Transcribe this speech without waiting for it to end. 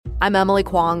I'm Emily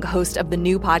Kwong, host of the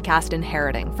new podcast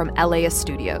Inheriting from LAist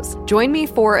Studios. Join me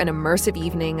for an immersive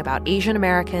evening about Asian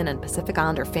American and Pacific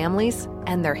Islander families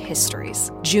and their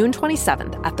histories. June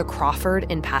 27th at the Crawford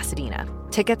in Pasadena.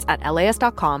 Tickets at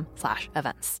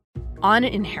laist.com/events. On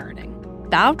Inheriting,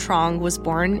 Bao Trong was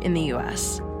born in the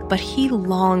U.S., but he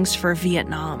longs for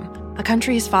Vietnam, a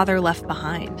country his father left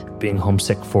behind. Being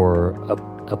homesick for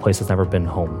a place that's never been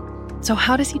home. So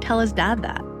how does he tell his dad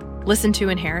that? Listen to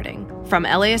Inheriting from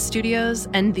LAist Studios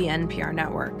and the NPR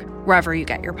Network, wherever you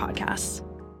get your podcasts.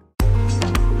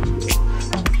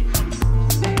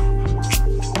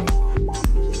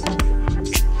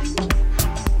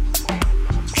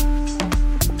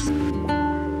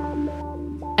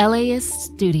 LAist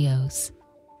Studios.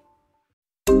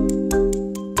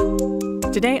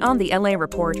 Today on the LA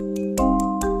Report,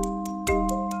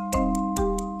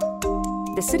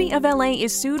 the city of LA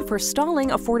is sued for stalling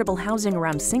affordable housing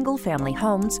around single-family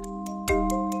homes.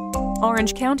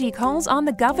 Orange County calls on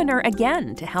the governor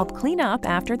again to help clean up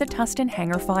after the Tustin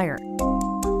Hangar fire.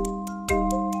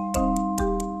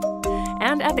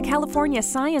 And at the California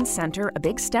Science Center, a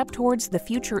big step towards the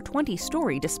future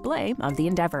 20-story display of the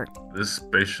Endeavour. This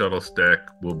space shuttle stack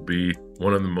will be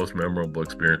one of the most memorable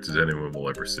experiences anyone will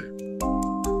ever see.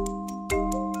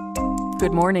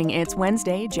 Good morning. It's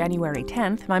Wednesday, January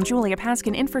 10th. I'm Julia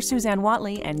Paskin in for Suzanne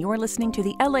Watley, and you're listening to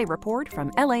the LA Report from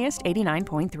LAist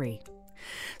 89.3.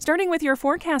 Starting with your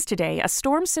forecast today, a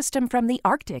storm system from the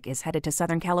Arctic is headed to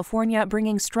Southern California,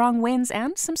 bringing strong winds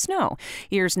and some snow.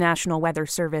 Here's National Weather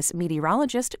Service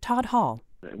meteorologist Todd Hall.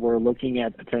 We're looking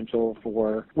at potential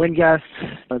for wind gusts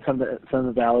on some of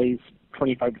the valleys,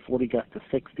 25 to 40 gusts to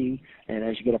 60, and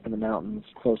as you get up in the mountains,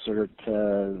 closer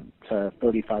to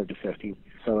 35 to 50.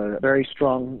 So a very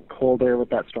strong cold air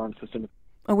with that storm system.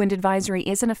 A wind advisory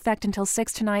is in effect until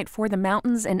 6 tonight for the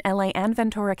mountains in LA and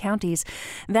Ventura counties.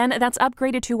 Then that's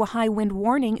upgraded to a high wind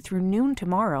warning through noon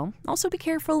tomorrow. Also be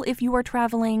careful if you are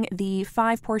traveling the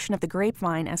 5 portion of the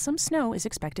Grapevine, as some snow is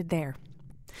expected there.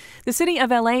 The city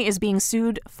of LA is being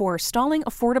sued for stalling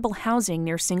affordable housing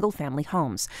near single-family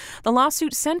homes. The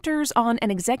lawsuit centers on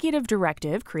an executive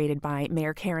directive created by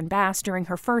Mayor Karen Bass during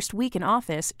her first week in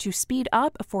office to speed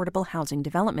up affordable housing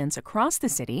developments across the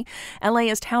city.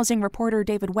 LAist housing reporter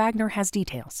David Wagner has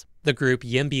details. The group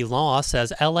YIMBY Law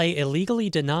says LA illegally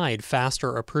denied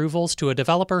faster approvals to a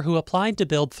developer who applied to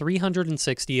build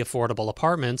 360 affordable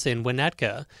apartments in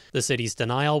Winnetka. The city's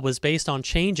denial was based on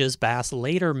changes Bass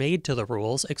later made to the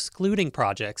rules, excluding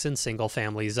projects in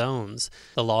single-family zones.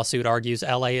 The lawsuit argues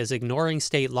LA is ignoring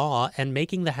state law and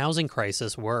making the housing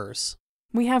crisis worse.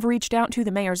 We have reached out to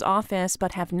the mayor's office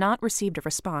but have not received a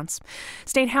response.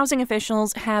 State housing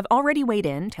officials have already weighed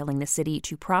in, telling the city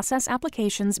to process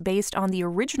applications based on the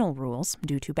original rules.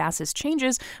 Due to Bass's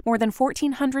changes, more than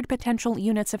 1,400 potential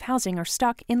units of housing are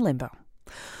stuck in limbo.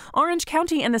 Orange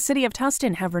County and the city of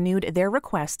Tustin have renewed their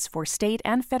requests for state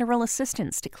and federal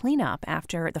assistance to clean up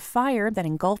after the fire that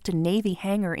engulfed a Navy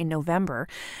hangar in November.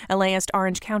 LAist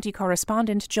Orange County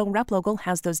correspondent Jill Replogle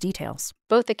has those details.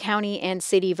 Both the county and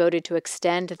city voted to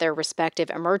extend their respective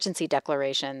emergency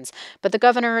declarations, but the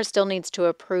governor still needs to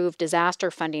approve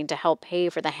disaster funding to help pay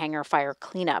for the hangar fire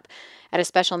cleanup. At a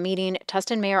special meeting,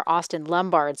 Tustin Mayor Austin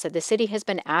Lombard said the city has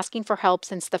been asking for help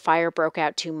since the fire broke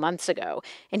out 2 months ago,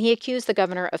 and he accused the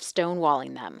governor of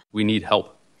stonewalling them. We need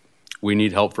help. We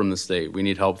need help from the state. We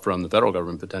need help from the federal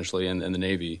government, potentially, and the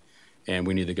Navy, and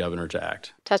we need the governor to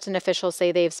act. Tustin officials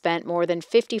say they've spent more than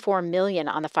 $54 million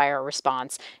on the fire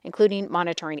response, including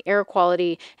monitoring air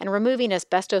quality and removing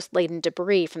asbestos-laden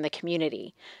debris from the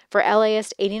community. For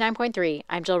LAist 89.3,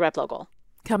 I'm Jill Replogle.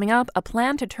 Coming up, a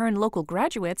plan to turn local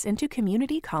graduates into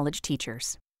community college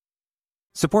teachers.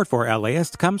 Support for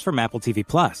LAist comes from Apple TV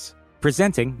Plus,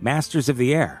 presenting Masters of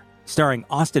the Air, starring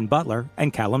Austin Butler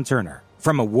and Callum Turner.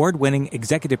 From award-winning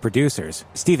executive producers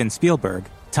Steven Spielberg,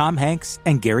 Tom Hanks,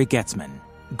 and Gary Getzman.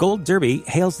 Gold Derby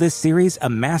hails this series a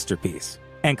masterpiece,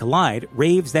 and Collide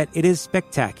raves that it is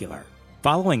spectacular.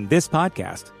 Following this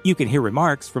podcast, you can hear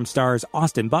remarks from stars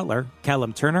Austin Butler,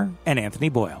 Callum Turner, and Anthony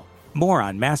Boyle. More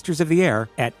on Masters of the Air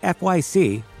at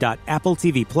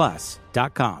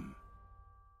fyc.appletvplus.com.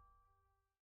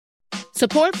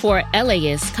 Support for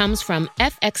LAist comes from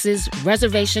FX's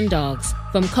Reservation Dogs,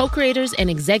 from co-creators and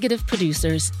executive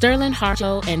producers Sterling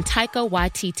Harjo and Taika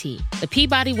Waititi. The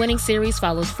Peabody-winning series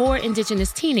follows 4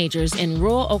 indigenous teenagers in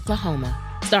rural Oklahoma,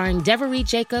 starring Devery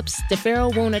Jacobs,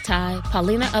 DeFaro Wonatai,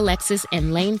 Paulina Alexis,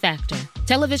 and Lane Factor.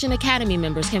 Television Academy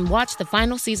members can watch the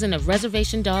final season of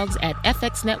Reservation Dogs at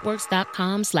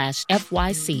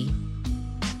fxnetworks.com/FYC.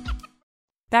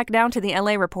 Back down to the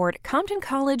LA report, Compton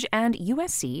College and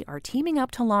USC are teaming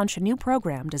up to launch a new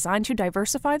program designed to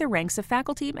diversify the ranks of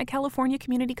faculty at California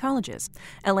community colleges.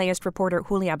 LAist reporter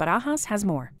Julia Barajas has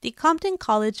more. The Compton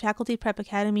College Faculty Prep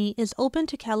Academy is open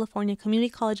to California community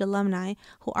college alumni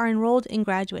who are enrolled in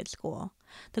graduate school.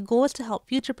 The goal is to help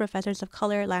future professors of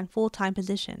color land full-time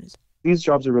positions. These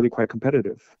jobs are really quite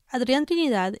competitive. Adrián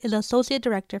Trinidad is Associate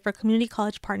Director for Community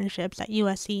College Partnerships at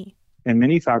USC. And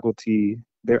many faculty,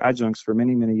 they're adjuncts for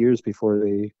many, many years before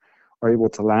they are able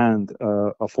to land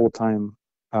a full-time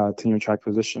tenure-track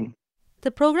position.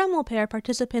 The program will pair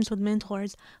participants with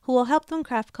mentors who will help them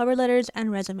craft cover letters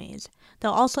and resumes.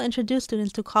 They'll also introduce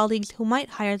students to colleagues who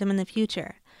might hire them in the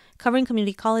future. Covering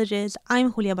community colleges,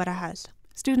 I'm Julia Barajas.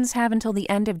 Students have until the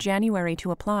end of January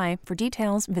to apply. For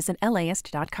details, visit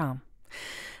laist.com.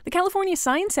 The California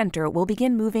Science Center will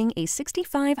begin moving a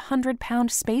 6,500-pound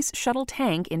space shuttle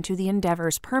tank into the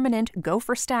Endeavour's permanent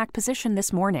go-for-stack position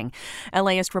this morning.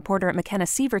 LAist reporter McKenna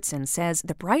Sievertson says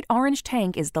the bright orange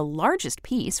tank is the largest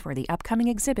piece for the upcoming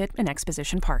exhibit in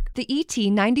Exposition Park. The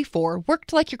ET-94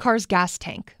 worked like your car's gas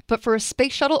tank, but for a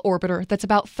space shuttle orbiter that's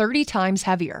about 30 times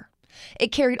heavier.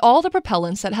 It carried all the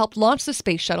propellants that helped launch the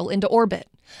space shuttle into orbit,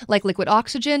 like liquid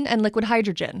oxygen and liquid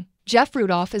hydrogen. Jeff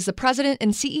Rudolph is the president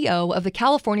and CEO of the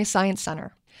California Science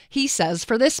Center. He says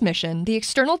for this mission, the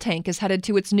external tank is headed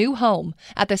to its new home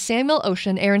at the Samuel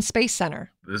Oschin Air and Space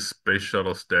Center. This space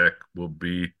shuttle stack will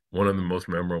be one of the most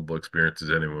memorable experiences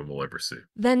anyone will ever see.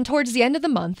 Then, towards the end of the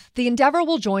month, the Endeavour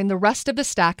will join the rest of the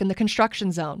stack in the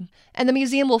construction zone, and the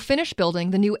museum will finish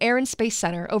building the new Air and Space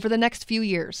Center over the next few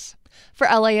years. For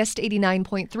LAist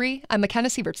 89.3, I'm McKenna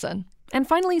Sievertson. And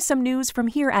finally, some news from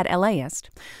here at LAist.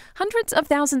 Hundreds of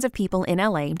thousands of people in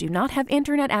LA do not have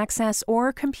internet access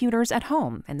or computers at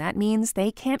home, and that means they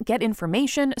can't get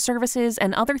information, services,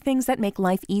 and other things that make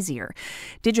life easier.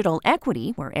 Digital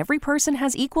equity, where every person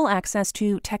has equal access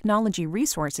to technology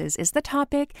resources, is the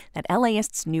topic that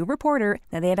LAist's new reporter,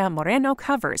 Nadera Moreno,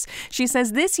 covers. She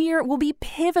says this year will be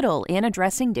pivotal in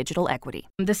addressing digital equity.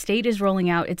 The state is rolling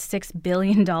out its $6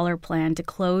 billion plan to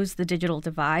close the digital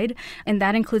divide, and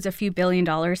that includes a few $1 billion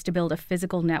to build a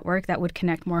physical network that would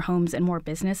connect more homes and more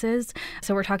businesses.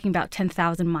 So we're talking about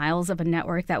 10,000 miles of a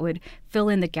network that would fill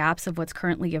in the gaps of what's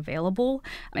currently available.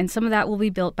 And some of that will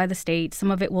be built by the state. Some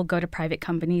of it will go to private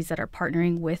companies that are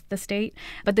partnering with the state.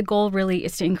 But the goal really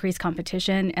is to increase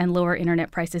competition and lower internet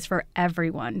prices for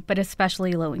everyone, but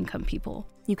especially low-income people.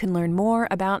 You can learn more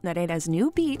about Nareda's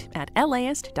new beat at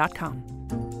laist.com.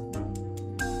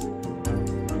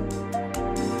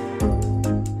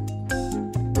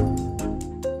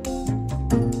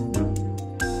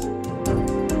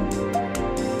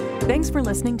 Thanks for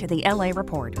listening to the LA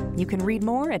Report. You can read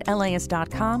more at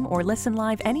laist.com or listen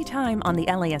live anytime on the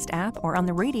LAist app or on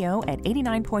the radio at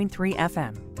 89.3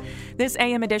 FM. This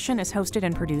AM edition is hosted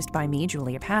and produced by me,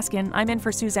 Julia Paskin. I'm in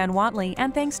for Suzanne Watley,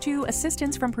 and thanks to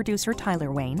assistance from producer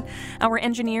Tyler Wayne. Our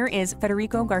engineer is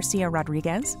Federico Garcia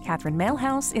Rodriguez. Catherine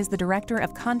Mailhouse is the Director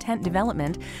of Content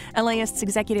Development. LAist's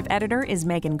executive editor is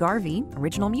Megan Garvey.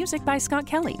 Original music by Scott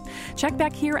Kelly. Check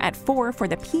back here at 4 for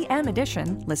the PM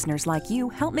edition. Listeners like you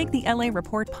help make the LA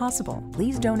Report possible.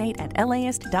 Please donate at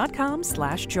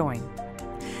laist.com/join.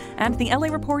 And the LA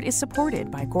Report is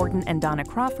supported by Gordon and Donna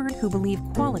Crawford, who believe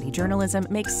quality journalism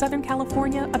makes Southern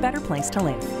California a better place to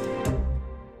live.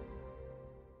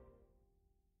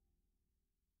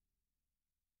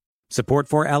 Support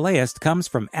for LAist comes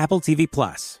from Apple TV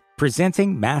Plus,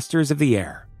 presenting Masters of the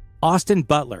Air. Austin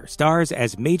Butler stars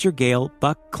as Major Gale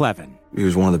Buck Clevin. He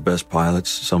was one of the best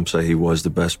pilots. Some say he was the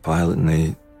best pilot in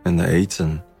the 8th,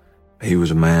 and he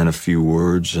was a man of few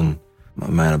words and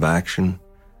a man of action.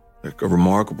 A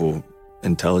remarkable,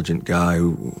 intelligent guy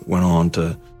who went on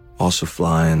to also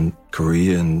fly in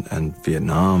Korea and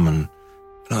Vietnam. And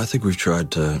I think we've tried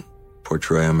to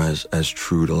portray him as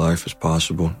true to life as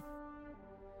possible.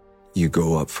 You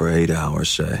go up for 8 hours,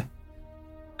 say,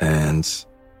 and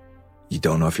you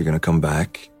don't know if you're going to come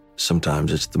back.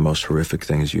 Sometimes it's the most horrific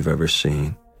things you've ever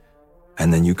seen.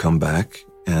 And then you come back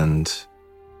and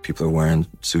people are wearing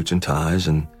suits and ties,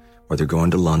 or they're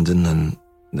going to London and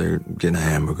they're getting a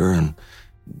hamburger and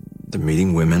they're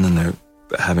meeting women and they're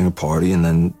having a party, and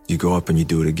then you go up and you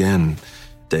do it again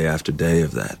day after day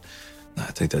of that. I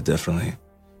think that definitely,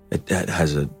 it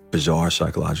has a bizarre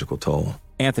psychological toll.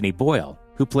 Anthony Boyle,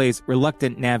 who plays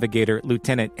reluctant navigator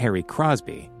Lieutenant Harry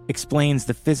Crosby, explains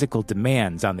the physical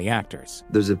demands on the actors.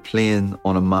 There's a plane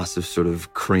on a massive sort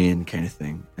of crane kind of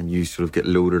thing, and you sort of get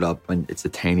loaded up, and it's a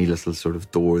tiny little sort of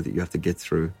door that you have to get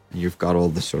through, and you've got all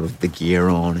the sort of the gear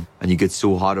on, and you get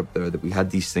so hot up there that we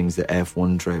had these things that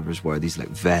F1 drivers wear, these like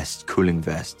vests, cooling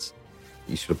vests.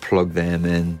 You sort of plug them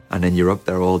in, and then you're up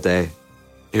there all day.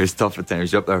 It was tough at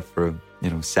times. You're up there for,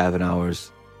 7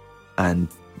 hours, and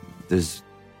there's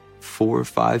 4 or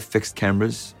 5 fixed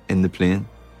cameras in the plane,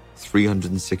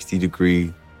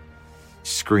 360-degree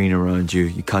screen around you.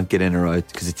 You can't get in or out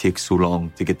because it takes so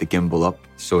long to get the gimbal up.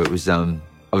 So it was, I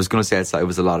was going to say it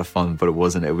was a lot of fun, but it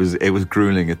wasn't. It was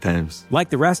grueling at times. Like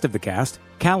the rest of the cast,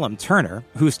 Callum Turner,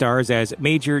 who stars as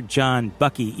Major John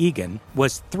Bucky Egan,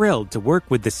 was thrilled to work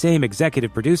with the same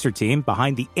executive producer team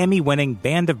behind the Emmy-winning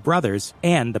Band of Brothers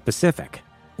and The Pacific.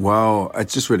 Well,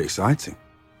 it's just really exciting,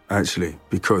 actually,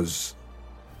 because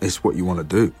it's what you want to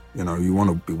do. You want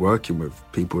to be working with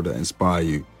people that inspire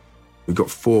you. We've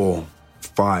got 4,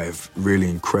 5 really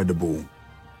incredible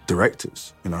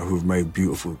directors, who've made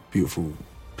beautiful, beautiful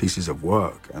pieces of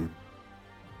work. And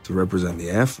to represent the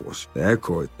Air Force, the Air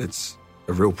Corps, it's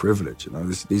a real privilege.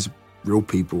 These are real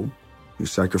people who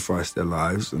sacrificed their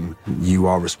lives, and you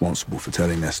are responsible for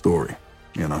telling their story.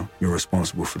 You're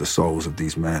responsible for the souls of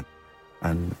these men.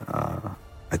 And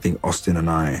I think Austin and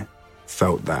I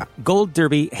felt that. Gold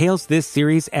Derby hails this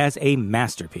series as a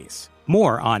masterpiece.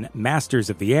 More on Masters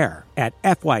of the Air at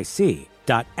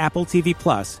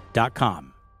fyc.appletvplus.com.